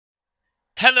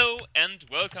Hello and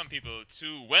welcome people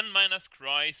to When Miners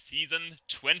Cry Season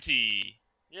 20.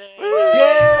 Yay!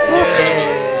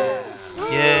 Yay!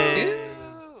 Yay!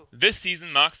 This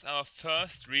season marks our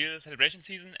first real celebration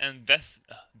season, and thus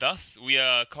we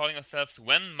are calling ourselves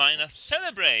When Miners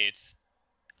Celebrate.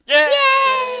 Yay!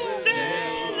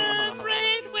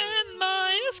 Celebrate when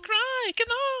miners cry!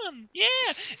 Come on!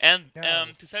 Yeah! And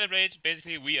to celebrate,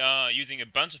 basically, we are using a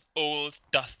bunch of old,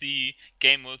 dusty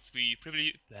game modes we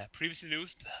previously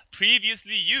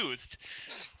used,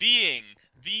 being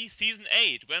the Season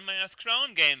 8 When Miners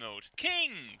Crown game mode,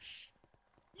 Kings!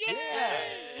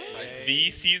 Yay! The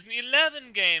Season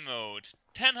 11 game mode,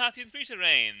 THS3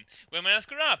 Terrain, When Miners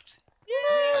Corrupt!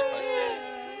 Yay!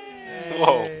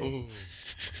 Whoa!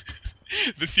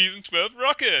 The Season 12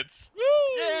 Rockets! Woo!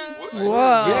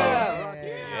 Whoa!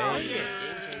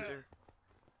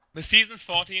 The Season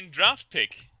 14 Draft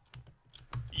Pick!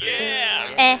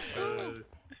 Yeah!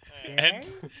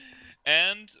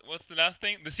 And what's the last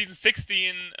thing? The Season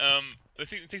 16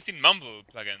 Mumble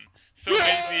plugin. So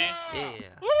basically,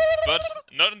 but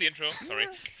not in the intro. Sorry.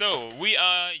 So we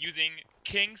are using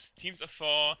Kings, teams of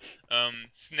 4,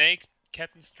 Snake,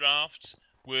 Captain's Draft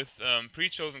with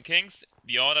pre-chosen Kings.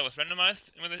 The order was randomized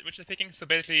which they're picking. So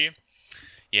basically,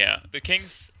 yeah, the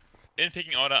Kings in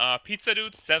picking order are Pizza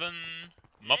Dude 7,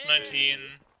 Mob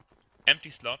 19,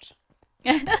 Empty Slot.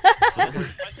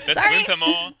 That's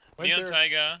Wintermore, Neon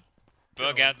Tiger,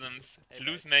 Burgasms,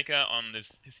 Flusemaker on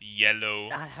his yellow,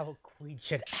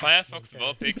 Firefox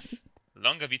Volpix,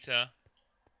 Longa Vita,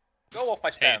 Go off my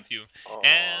stand. hates you,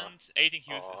 and 18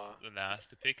 Qs is the last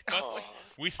to pick, but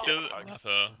we still love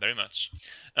her very much.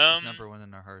 She's number one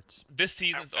in our hearts. This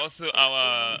season is also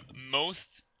our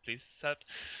most,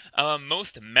 our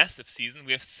most massive season.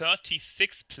 We have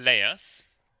 36 players,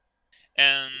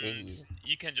 and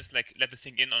you can just like let this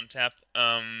sink in on tap.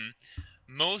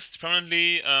 Most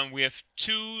prominently, we have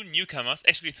 2 newcomers,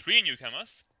 actually 3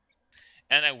 newcomers,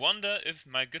 and I wonder if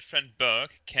my good friend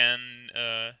Burke can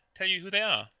tell you who they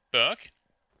are. Burke?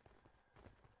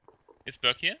 Is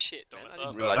Burke here? Shit, I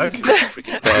don't realize realize it's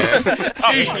freaking best.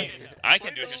 I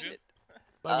can do it too.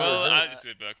 Well, I'll just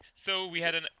do it, Burke. So we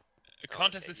had a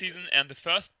contest this season, and the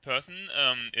first person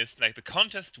is like the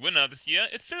contest winner this year.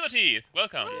 It's Silverteeth.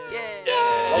 Welcome.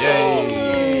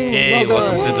 Yay!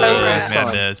 Welcome to the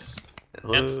madness.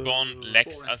 And the spawn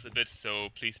lags us a bit, so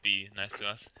please be nice to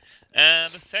us.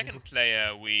 And the second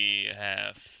player we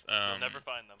have You'll never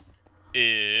find them.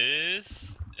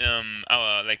 is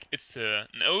our it's an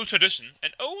old tradition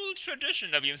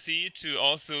WMC to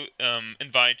also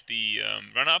invite the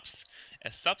run-ups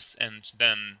as subs and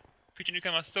then feature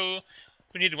newcomers. So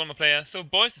we needed one more player. So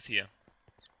Boys is here.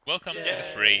 Welcome to the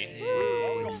fray.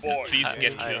 Please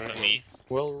get killed on me.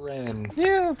 Well ran.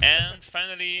 Yeah. And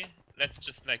finally, let's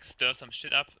just like stir some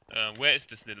shit up. Where is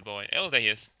this little boy? Oh, there he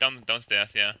is.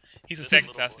 Downstairs. Yeah. He's a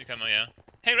second class newcomer. Yeah.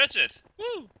 Hey, Ratchet.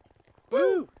 Woo.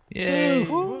 Woo! Yay!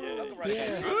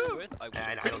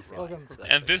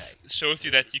 And this shows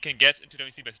you that you can get into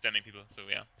WMC by spamming people, so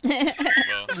yeah.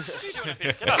 Well,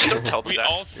 Don't tell them we that.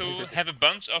 also have a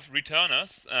bunch of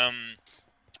returners.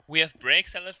 We have Break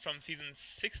Salad from season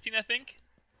 16, I think?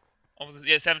 Or was it?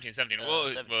 Yeah, 17. Well,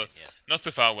 17, not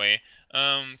so far away.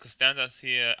 Costanza's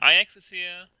here, IX is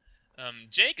here,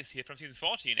 Jake is here from season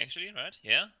 14, actually, right?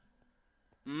 Yeah?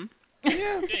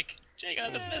 Jake,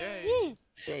 that's man. Woo!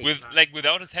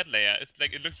 Without his head layer, it's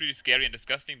like it looks really scary and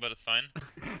disgusting, but it's fine.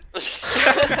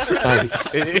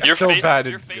 Nice. It's Your so face, bad,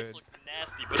 your it's face good. looks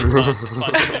nasty, but it's fine.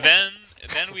 It's fine.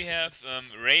 Then we have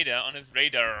Raider on his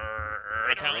Raider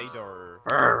account. We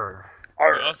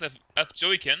also have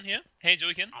Joeykin here. Hey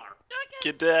Joeykin.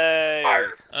 Good day.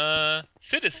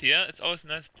 Sid is here. It's always a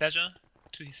nice pleasure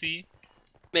to see.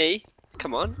 Me?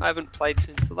 Come on, I haven't played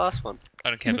since the last one. I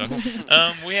don't care, Doc.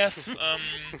 we have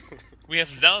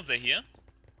Zalza here,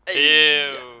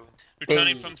 Ew.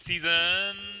 returning from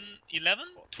season 11,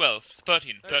 12,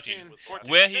 13,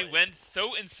 where he went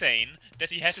so insane that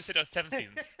he had to sit out 7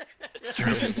 seasons. It's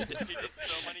true.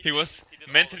 He was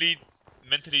mentally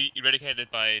eradicated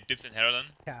by Dips and Harlan.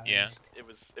 Yeah. It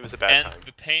was a bad And time.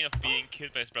 the pain of being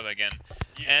killed by his brother again.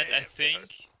 And I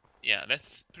think, yeah,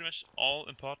 that's pretty much all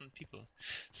important people.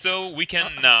 So we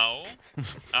can now,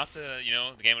 after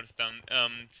the game is done,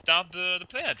 start the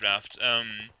player draft.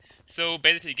 So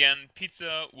basically, again,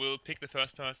 Pizza will pick the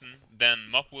first person, then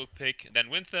Mob will pick, then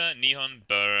Winter, Neon,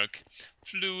 Berg,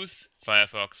 Flus,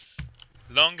 Firefox,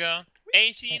 Longa,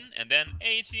 18, and then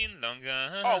 18,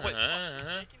 Longa. Oh, wait.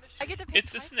 I get to pick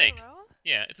It's a twice in snake. row?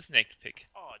 Yeah, it's a snake to pick.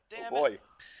 Oh, damn boy. it.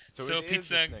 So it is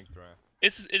Pizza- a snake draft.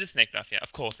 It is snake draft, yeah,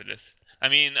 of course it is. I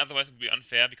mean, otherwise it would be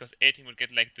unfair because 18 would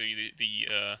get like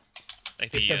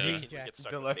like Pick the. the Team reject. gets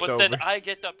stuck. The But then leftovers. I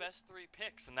get the best 3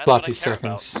 picks, and that's Floppy what I care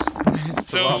about. seconds.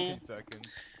 So- Sloppy seconds.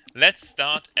 Let's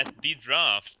start at the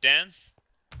draft. Dance,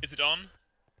 is it on?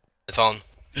 It's on. Oh,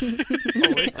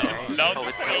 it's on. Loud Oh,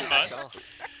 it's so on. much.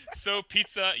 So,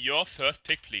 Pizza, your first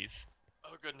pick, please.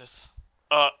 Oh goodness.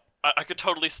 I could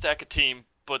totally stack a team,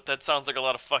 but that sounds like a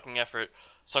lot of fucking effort.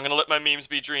 So I'm gonna let my memes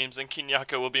be dreams, and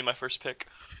Kinyako will be my first pick.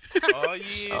 Oh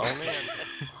yeah. Oh man.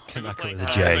 Kanako with a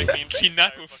Uh, J. my memes-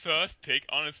 Kinako first pick,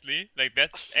 honestly. Like,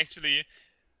 that's actually...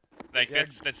 Like, Yeah.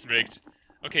 that's rigged.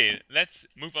 Okay, let's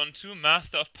move on to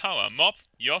Master of Power. Mob,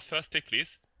 your first pick,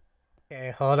 please. Okay,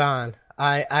 hold on.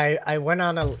 I went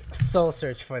on a soul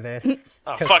search for this.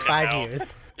 Oh, Took fucking 5 hell.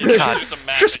 years. He's gonna do some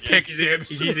math Just again. pick Zoom.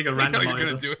 He's using a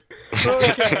randomizer. do it.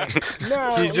 Okay.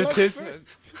 No, He just let's hits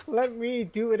first let me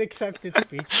do an accepted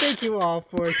speech. Thank you all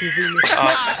for choosing me.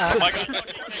 Oh my god.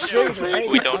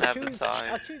 We don't I'll have the choose-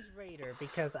 time. I'll choose Raider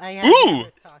because I have Ooh!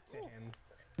 never talked to him.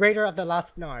 Raider of the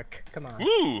Lost Narc. Come on.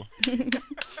 Woo!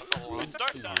 It's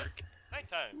dark dark.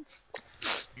 Nighttime.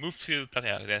 Move to...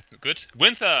 Yeah, that's good.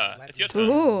 Winter, it's your turn.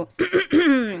 Ooh.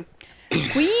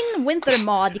 Queen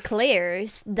Wintermaw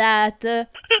declares that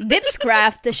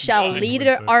Dipscraft shall lead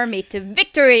her army to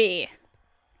victory.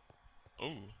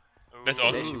 Oh, that's Ooh,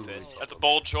 awesome. That's a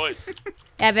bold choice.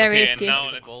 Yeah, very Okay, and risky. now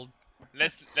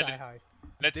let's Die hard.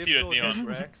 see it, Neon.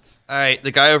 Wrecked. Alright,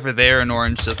 the guy over there in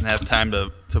orange doesn't have time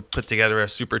to put together a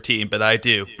super team, but I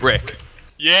do. Brick.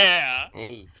 Yeah! Oh,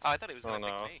 I thought he was gonna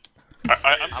no. pick me.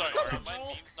 I'm sorry, are my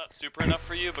memes not super enough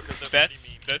for you? Because they're That's pretty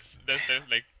mean. that's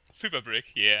like super brick,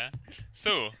 yeah.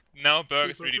 So now Berg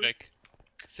is really like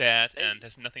sad and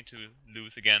has nothing to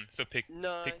lose again. So pick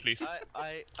No, please.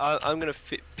 I'm gonna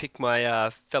pick my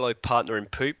fellow partner in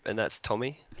poop, and that's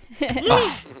Tommy.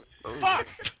 Fuck!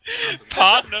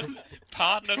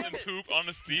 Partners in poop,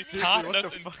 honestly. Seriously, what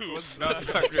Partners the in fuck poop. was that?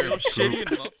 You're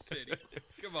shitty in Love City.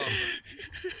 Come on.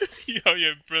 Yo,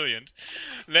 you're brilliant.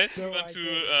 Let's No, move on I to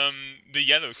didn't. the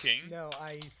Yellow King. No,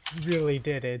 I really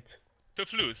did it. So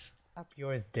Flus. Up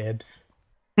yours, Dibs.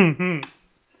 Is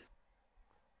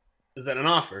that an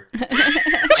offer?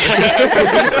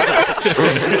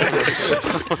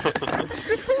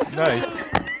 Nice.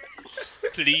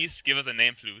 Please give us a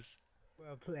name, Flus.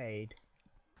 Well played.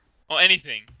 Or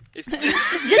anything. Just do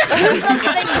something.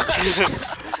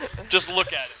 Just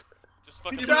look at it. Just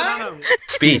fucking.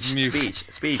 Speech. He's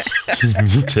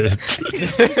muted.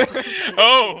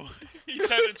 Oh! He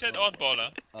typed in chat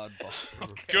Oddballer.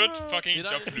 Oddball. Good fucking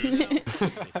job, Flus.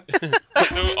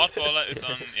 So Oddballer is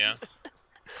on, yeah.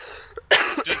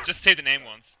 Just say the name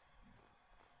once.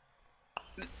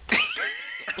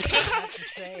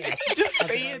 Just say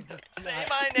it. Say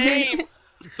my name.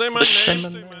 Say my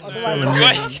name.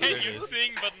 Why can't you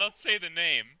sing but not say the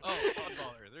name? Oh,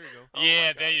 Oddballer. There you go.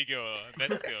 Yeah, there you go.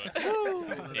 That's good.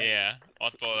 Yeah,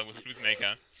 Oddballer with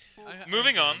Flusmaker.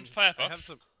 Moving on, I have Firefox.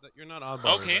 some. You're not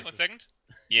Oddballer. Okay, 1 second.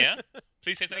 Yeah?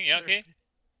 Please say something. Yeah, okay.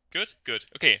 Good, good.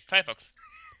 Okay, Firefox.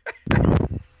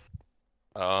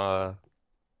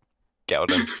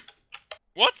 Gelden.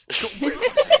 What?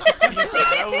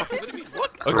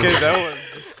 Okay, that was.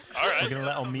 Alright. We're gonna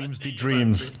let our memes be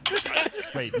dreams.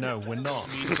 Wait, no, we're not.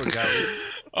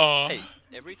 Oh, Hey,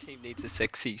 every team needs a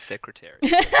sexy secretary.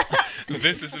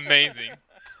 this is amazing.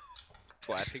 That's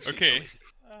why I picked you, Okay.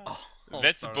 Tommy.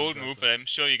 That's a bold move, but I'm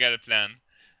sure you got a plan.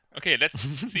 Okay, let's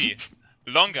see.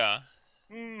 Longa.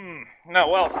 No,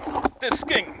 well, this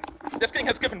king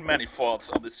has given many faults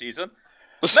on this season.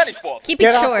 Many faults. Keep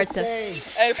it short. And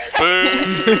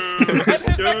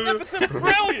his magnificent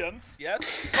brilliance, yes,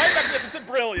 my magnificent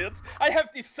brilliance, I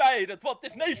have decided what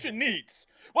this nation needs.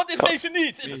 What this nation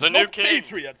needs is a new not king.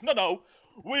 patriots. No.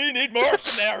 We need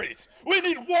mercenaries. We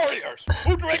need warriors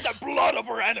who drink the blood of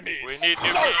our enemies. We need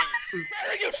new So, king.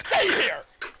 where you stay here?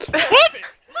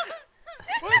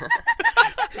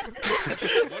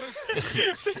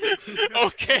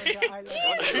 Okay. What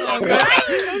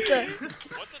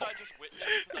did I just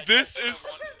witness? This is.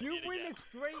 You witness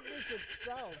greatness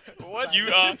itself. What you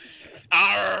are.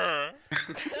 Arr! No,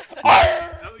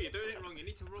 you're doing it wrong. You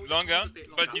need to roll Longer, your arms a bit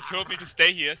longer. but you told me to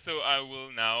stay here, so I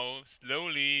will now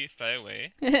slowly fly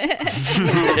away. So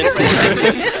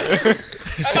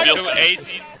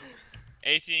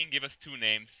 18, give us 2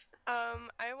 names.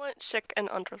 I want Schick and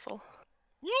Undersel.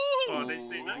 Woo! Oh, I didn't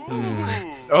see that.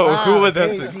 Oh, Wow, who would that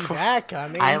didn't say? see that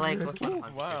coming. I like what's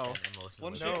 100% Wow.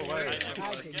 emotional. No way. I did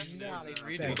not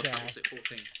expect that.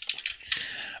 14.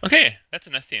 Okay, that's a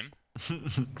nice team.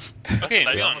 Okay,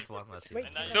 nice. Leon. Almost won last season.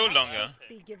 Wait, So Longer.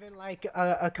 Be given like a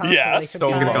Yes. consolation He's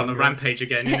gonna go prize. on a rampage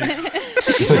again. Isn't it?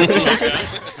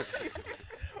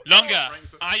 Longer,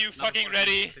 are you fucking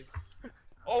ready?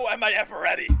 Oh, am I ever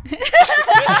ready?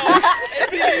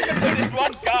 If we even do this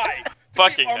one guy to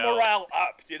keep our morale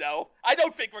up, I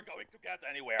don't think we're going to get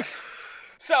anywhere.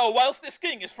 So, whilst this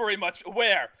king is very much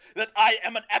aware that I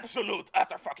am an absolute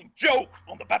utter fucking joke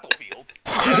on the battlefield,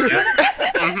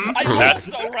 I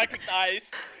also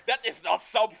recognize that is not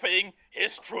something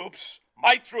his troops,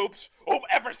 my troops,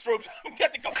 whomever's troops, I'm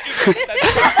getting confused.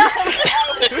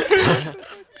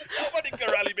 Nobody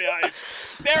can rally behind.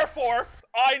 Therefore,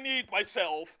 I need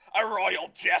myself a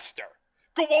royal jester.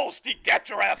 Kowalski, get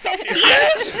your ass up here!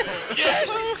 Yes! Yes!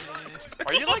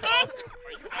 Are you like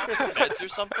meds or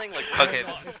something? Like, okay,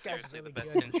 this is seriously the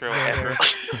best intro ever.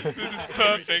 This is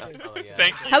perfect.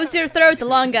 Thank you. How's your throat,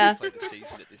 Longa? Play the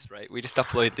season at this rate. We just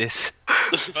upload this.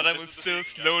 But I will still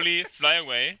slowly fly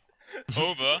away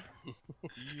over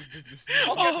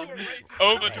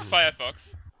to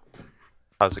Firefox.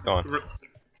 How's it going?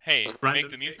 Hey, make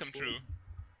the memes come true.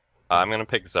 I'm gonna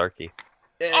pick Zarky.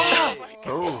 Oh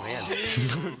man.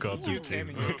 God, you team.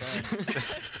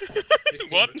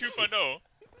 What? 2.0?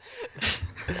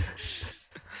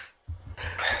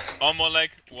 Or more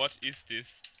like, what is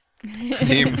this?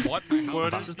 Team. What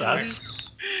is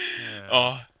that?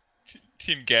 Oh,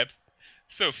 Team Gap.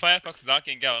 So, Firefox,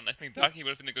 Darky, and Gallon. I think Darky would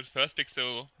have been a good first pick,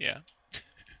 so yeah.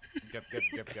 Gap.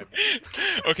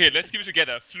 Okay, let's keep it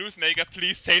together. Flusmaker,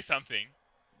 please say something.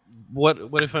 What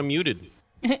if I'm muted?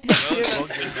 Well,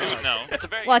 now.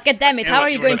 Well, god damn it, how are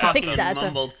you going to fix that?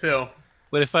 Mumble too.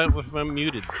 What if I'm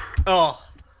muted? Oh,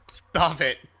 stop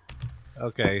it.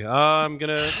 Okay, I'm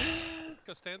gonna...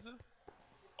 Costanza?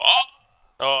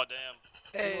 Oh,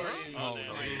 damn. Hey. Oh,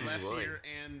 My left ear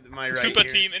and my right Super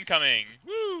ear. team incoming!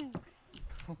 Woo!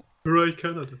 Right,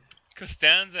 Canada.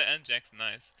 Costanza and Jackson,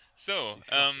 nice. So,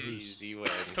 Easy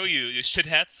win. so you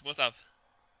shitheads, what's up?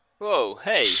 Whoa,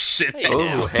 hey. Shit. Hey, Oh,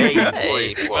 now. hey,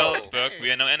 Hey. boy. Well, Burke,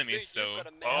 we are now enemies, so...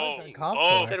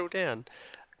 Settle down.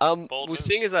 Well,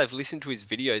 seeing as I've listened to his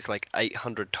videos like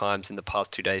 800 times in the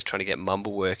past 2 days trying to get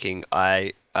Mumble working,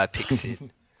 I picked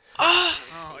Sid.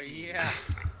 Oh, yeah.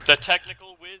 The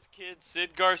technical whiz kid,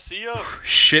 Sid Garcia.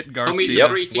 Shit, Garcia.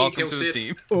 Welcome to the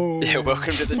team. Yeah,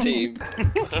 welcome to the team.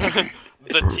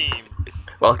 The team.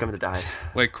 Welcome to die.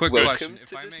 Wait, quick Welcome question. If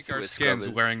to I the make our sewer skins scrubbers.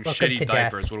 wearing Welcome shitty to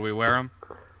death. diapers, will we wear them?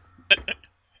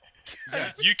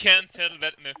 You can settle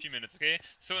that in a few minutes, okay?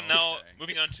 So now,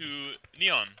 moving on to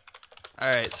Neon.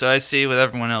 Alright, so I see what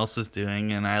everyone else is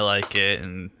doing, and I like it,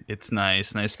 and it's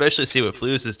nice, and I especially see what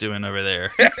Flus is doing over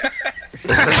there.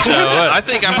 So I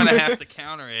think I'm gonna have to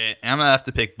counter it, and I'm gonna have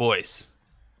to pick Boyce.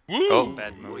 Woo! Oh,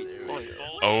 bad move.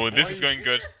 Oh, this is going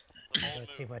good.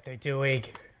 Let's see what they're doing.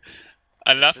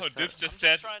 I love how Dips just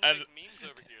said...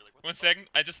 One second,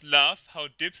 I just love how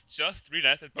Dips just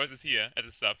realized that Boyce is here as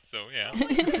a sub, so yeah.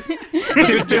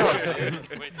 Good job.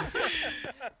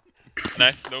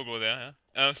 Nice logo there,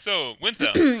 huh? So,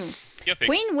 Winther, your pick.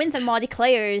 Queen Wintermaw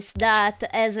declares that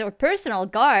as her personal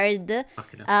guard,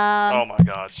 Oh my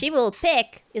god. she will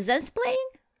pick... Is Dance playing?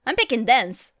 I'm picking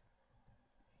Dance.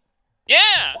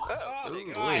 Yeah!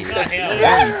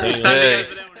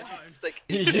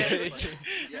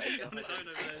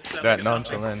 That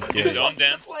nonchalant. It's on,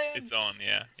 Dance. It's on,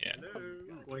 yeah.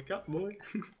 Wake up, boy.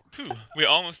 Phew, we're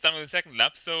almost done with the second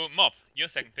lap, so Mob, your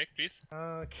second pick, please.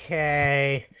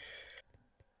 Okay.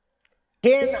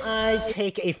 Can I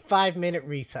take a 5-minute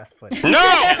recess, please? No!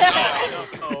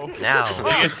 Now. You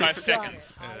get 5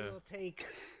 seconds. I will take...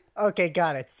 Okay,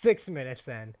 got it. 6 minutes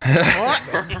then.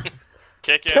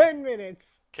 Kick him. 10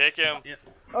 minutes. Kick him.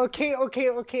 Okay.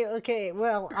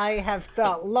 Well, I have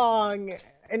thought long,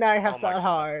 and I have thought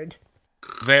hard.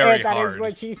 Very and that hard. is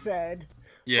what she said.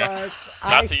 Yeah. But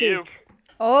Not I to you. think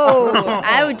Oh,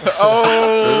 ouch.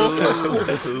 Oh!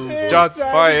 Shots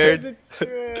fired. It's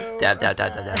true. Dab.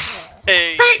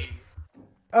 Hey.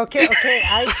 Okay,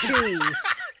 I choose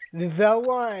the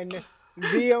one,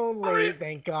 the only,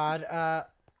 thank God, a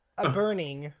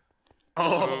burning.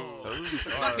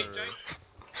 Suck it, Jake.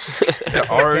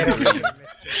 Mister.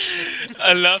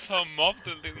 I love how Mob,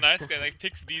 the nice guy, like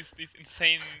picks these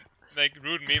insane, like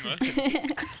rude memers.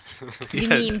 The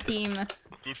meme team.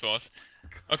 Good for us.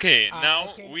 Okay,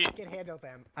 now I can handle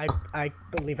them. I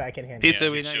believe I can handle Pizza,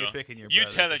 them. we know sure. you're picking your You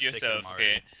brother, tell it just pick yourself, him already.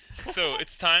 okay? So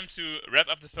it's time to wrap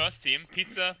up the first team.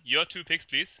 Pizza, your 2 picks,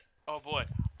 please. Oh boy.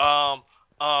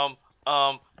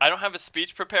 I don't have a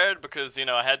speech prepared because,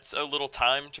 I had so little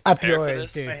time to Up prepare for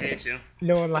yours, this. dude. I hate you.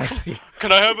 No one likes you.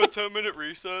 Can I have a 10-minute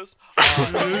recess?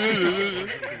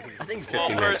 I think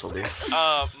 15 minutes will do.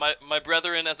 My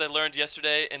brethren, as I learned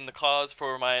yesterday in the cause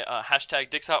for my hashtag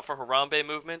Dicks Out for Harambe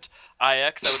movement,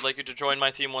 IX, I would like you to join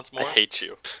my team once more. I hate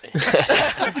you.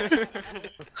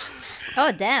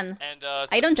 Oh, damn. And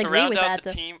I don't to agree round with out that.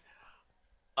 The team,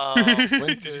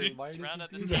 Round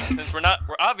out the scene. Since we're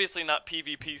obviously not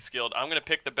PvP skilled, I'm gonna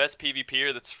pick the best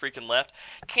PvPer that's freaking left.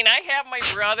 Can I have my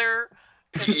brother?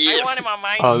 I want him on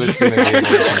my team. Oh, this is gonna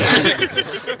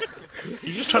be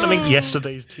You're just trying to make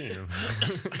yesterday's team.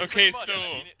 Okay, so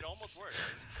it almost worked.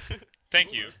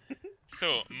 Thank you.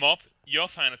 So, Mob, your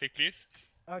final pick, please.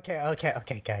 Okay,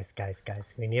 guys.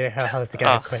 We need to hold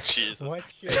together quick. Jesus.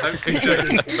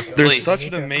 There's such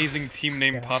an amazing team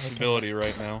name possibility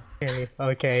right now.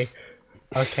 Okay.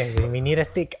 We need to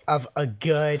think of a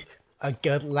good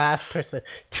last person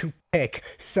to pick.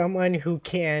 Someone who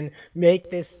can make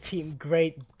this team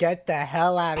great. Get the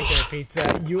hell out of here,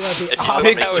 Pizza. You are the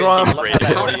Pick drum. I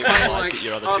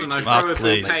don't know, throw a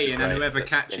 4K and then whoever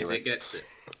catches it gets it.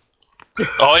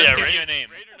 Oh yeah, Give me your name.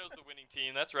 Raider knows the winning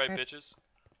team. That's right, bitches.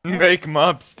 Make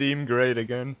Mob's team great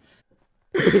again.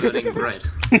 Burning bread.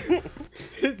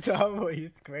 It's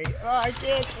always great. Oh, I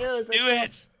can't choose. Do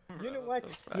it. You know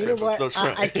what?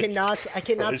 I cannot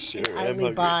speak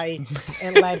kindly by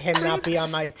and let him not be on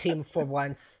my team for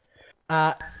once.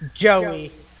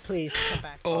 Joey, please come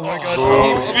back. Oh my god,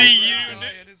 Team Reunion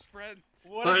and his friends.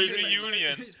 What is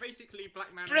reunion? It's basically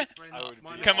Black Man and his friends.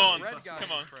 Come on.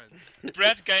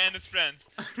 Brad Guy and his friends.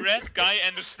 Brad Guy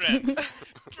and his friends.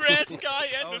 Brad Guy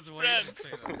and his friends.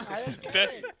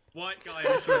 White Guy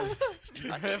and his friends.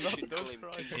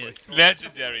 Yes.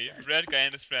 Legendary. Brad Guy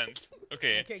and his friends.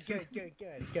 Okay.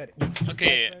 Good.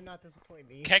 Okay. You not disappoint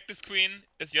me. Cactus Queen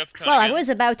is your turn. Well, I again. was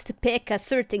about to pick a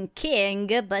certain king,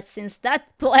 but since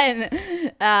that plan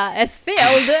has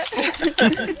failed,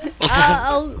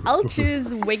 I'll choose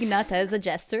Wignut as a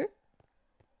jester.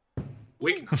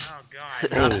 Wig. Oh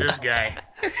god, not this guy.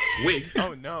 Wig.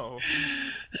 Oh no.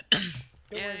 Don't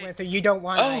worry, Winter, you don't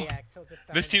want Ajax. He'll just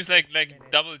die This in seems the like first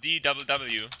minute. double D, double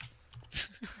W.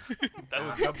 That's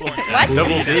a double. What?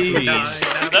 Double D.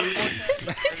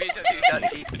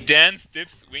 Dance,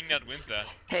 dips, Wingnut, Winter.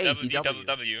 Hey, double D, DW. double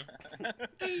W.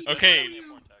 Okay.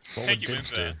 Thank you,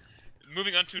 Winter.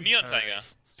 Moving on to Neon Tiger.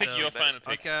 Pick your final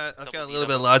pick. I've got a little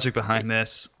bit of logic behind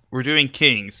this. We're doing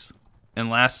kings, and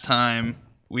last time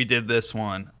we did this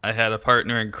one, I had a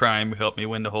partner in crime who helped me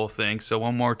win the whole thing. So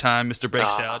one more time, Mr. Break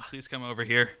Salad, please come over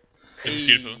here. This is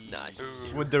beautiful.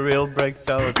 Nice. Would the real Break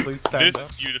Salad please stand This up?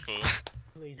 is beautiful.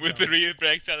 With the real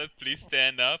Break Salad, please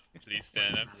stand up. Please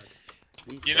stand up.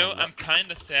 You know, I'm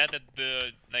kinda sad that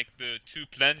the two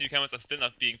planned newcomers are still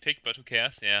not being picked, but who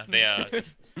cares? Yeah, they are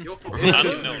just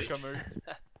unknown.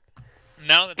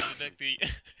 Now that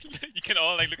you can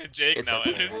all look at Jake now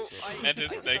and his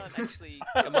Actually,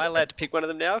 am I allowed to pick one of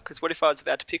them now? Because what if I was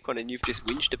about to pick one and you've just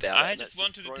whinged about it? I just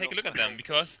want to take a look at them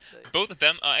because both of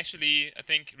them are actually, I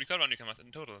think, record round newcomers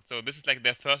in total. So this is like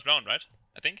their first round, right?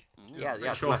 I think.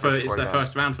 Yeah. Sure, it's their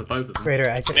first round for both of them. Raider,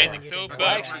 I just Amazing. So,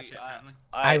 but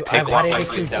I wanted to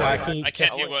see Zarky. I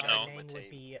can't hear what now.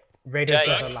 Raiders Jake.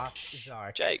 of the Lost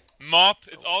Zark. Jake. Mob,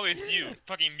 it's always you.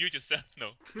 Fucking mute yourself. No,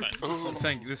 it's fine.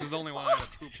 Thank you. This is the only one I had a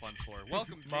poop one for.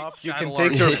 Welcome, Mob, Jake. you can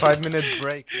take your 5-minute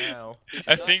break now.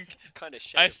 I think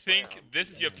this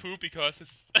is your poop because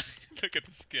it's look at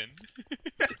the skin.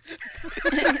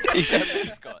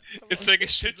 It's like a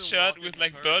shit shirt with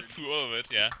like bird poo all over it.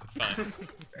 Yeah, it's fine.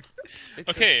 It's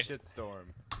Okay. a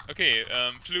shitstorm. Okay,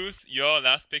 Flus, your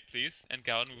last pick, please, and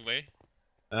Gaud, move away.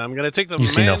 I'm gonna take the You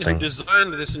see man nothing. who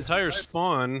designed this entire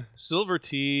spawn, Silver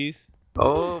Teeth.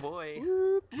 Oh boy.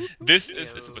 This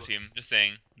is a super team. Just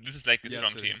saying. This is like the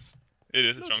strong team. It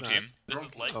is a No, strong it's team. This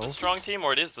is like the strong team,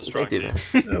 or it is the strong They team.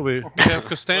 did. No, we have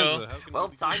Costanza. How can Well,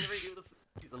 we- time to redo this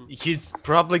season. He's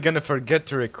probably gonna forget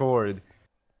to record.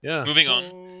 Yeah. Moving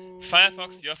on.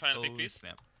 Firefox, your final pick, please.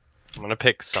 I'm gonna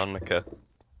pick Sonica.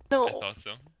 I thought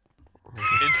so.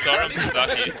 INZORUM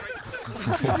Saki.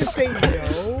 Did you say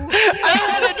no? I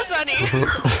wanted Sunny.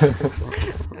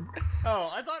 Oh,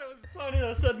 I thought it was Sonny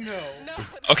that said no.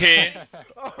 Okay,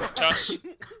 Josh,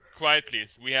 quiet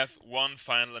please. We have one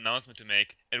final announcement to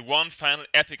make. And one final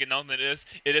epic announcement is,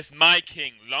 it is my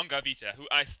king, LONGA'S, who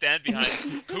I stand behind,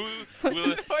 who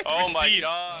will receive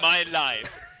my life,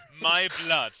 my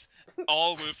blood.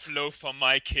 All will flow from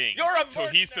my king. So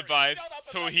he survives,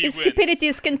 so he His wins. stupidity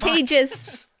is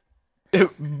contagious.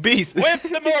 Beast. With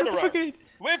the murderer!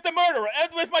 With the murderer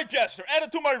and with my jester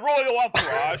added to my royal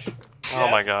entourage. Oh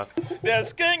my god.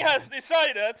 This king has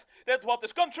decided that what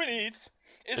this country needs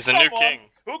is He's a new someone king.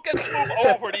 who can move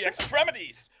over the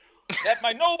extremities. That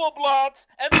my noble blood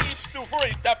and these two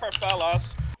very dapper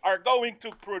fellas are going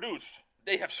to produce.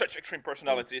 They have such extreme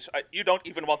personalities, you don't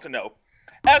even want to know.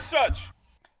 As such,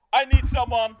 I need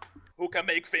someone who can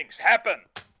make things happen.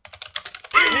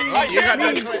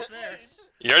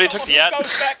 You already took the ad.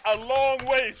 Goes back a long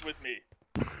ways with me.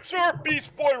 Sir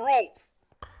Beast Boy Rolf.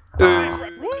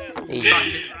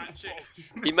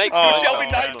 He makes Oh, good shall be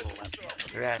stuff.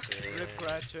 knight. Rip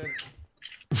Ratchet.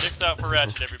 Dicks out for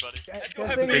Ratchet, everybody.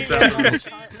 Doesn't he Dicks get out for a-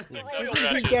 Ratchet.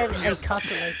 doesn't he get a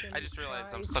consolation? I just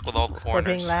realized I'm stuck with all the For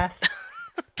being foreigners. last.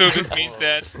 So this means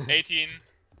that 18,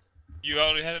 you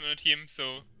already have him on a team,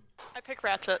 so... I pick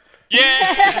Ratchet.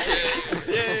 Yeah!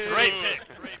 Great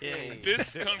pick.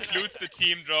 This concludes the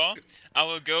team draw. I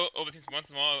will go over teams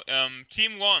once more.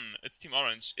 Team 1, it's Team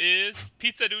Orange, is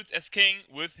Pizza Dudes as king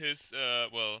with his,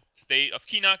 state of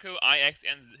Kinako, IX,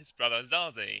 and his brother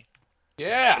Zalze.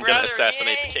 Yeah! I'm gonna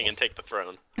assassinate the king and take the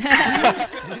throne.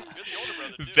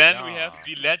 Then we have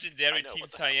the legendary Team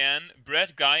Cyan,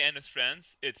 Brett, Guy, and his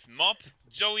friends. It's Mob,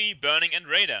 Joey, Burning, and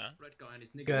Raider.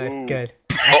 Good, good.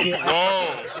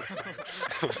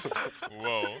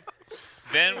 Whoa.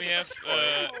 Then we have,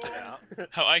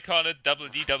 how I call it, double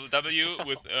D, double W,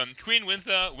 with Queen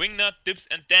Winther, Wingnut, Dips,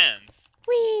 and Dance.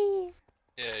 Whee!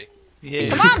 Yay.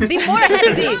 Come on, be more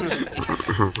happy!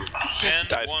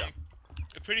 And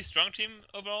a pretty strong team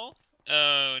overall.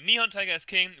 Neon Tiger is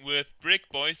king with Brick,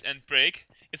 Boys, and Break.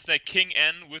 It's like King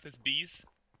N with his bees.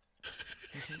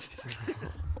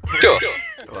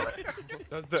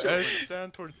 Does the S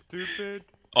stand for stupid?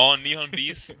 Or Neon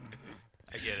Bees.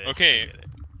 I get it. Okay.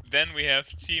 Then we have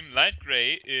Team Light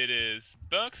Gray. It is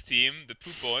Burke's team, the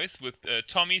Poop Boys, with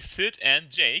Tommy, Sid, and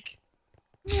Jake.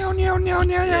 Yeah,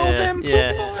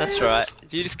 that's right.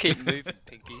 You just keep moving,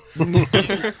 Pinky.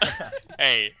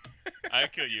 Hey, I'll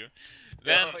kill you.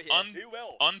 Then Oh, yeah,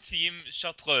 on Team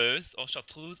Chartreuse, or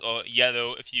Chartreuse, or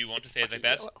Yellow, if you want to say it like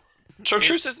that.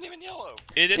 Chartreuse isn't even yellow.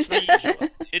 It is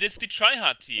the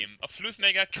tryhard team of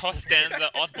Flusmega, Costanza,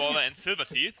 Oddballer, and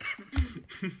Silverteeth.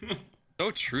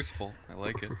 So truthful. I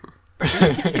like it.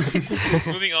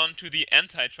 Moving on to the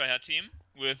anti-tryhard team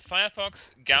with Firefox,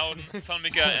 Gowden,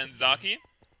 Sonmika, and Zaki.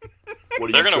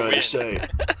 What are you trying to say?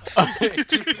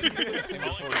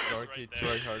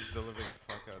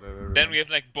 Then we have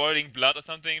like boiling blood or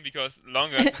something because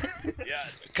Longa. Yeah.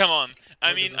 Come on.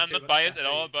 I mean, I'm not biased at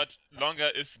all, but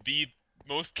Longa is the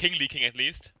most kingly king at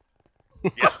least.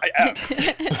 Yes, I am. And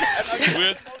I have the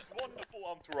most wonderful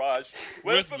entourage.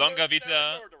 With Longa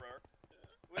Vita.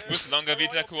 With Longa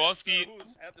Vita Kowalski.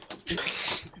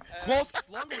 Kowalski,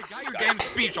 Longa, we got your damn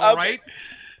speech, alright?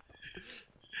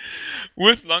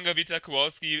 With Longa Vita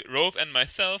Kowalski, Rove, and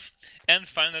myself. And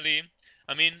finally,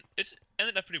 I mean, it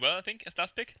ended up pretty well, I think, as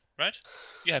last pick, right?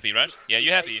 You're happy, right? Yeah,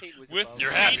 you're happy. With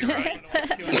You're happy, right?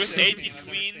 With 18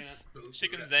 queens,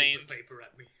 Chicken Zane,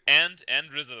 and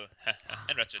Rizzle.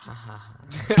 And Ratchet.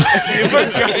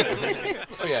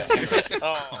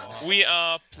 We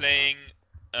are playing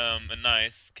a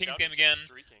nice King's game again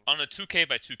on a 2K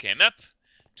by 2K map.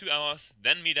 2 hours,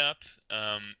 then meet up.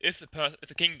 If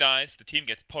the king dies, the team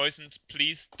gets poisoned.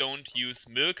 Please don't use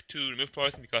milk to remove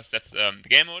poison because that's the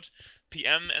game mode.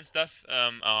 PM and stuff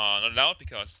are not allowed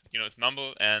because it's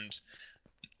Mumble, and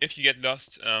if you get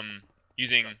lost,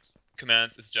 using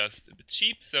commands is just a bit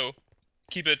cheap. So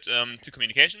keep it to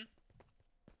communication.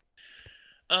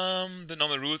 The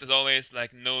normal rules, as always,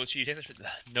 like no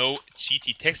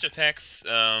cheaty texture packs,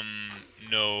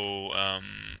 no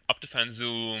Optifine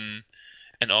Zoom,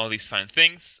 and all these fine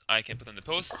things. I can put on the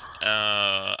post.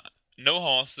 No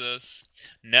horses.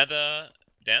 Nether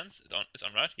dance. It's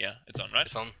on, right? Yeah, it's on, right?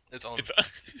 It's on. It's on.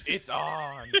 It's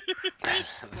on.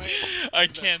 I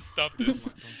can't stop this.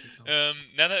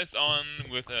 Nether is on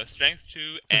with strength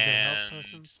 2 and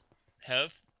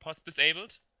health pots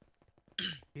disabled.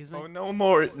 Oh, no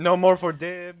more for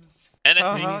dibs. And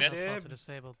I think dibs.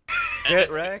 disabled. Get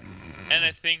wrecked. And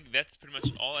I think that's pretty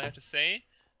much all I have to say.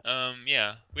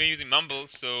 Yeah, we're using Mumble,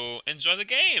 so enjoy the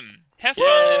game. Have fun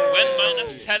and when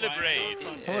minus celebrate.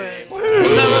 We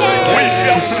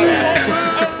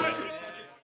shall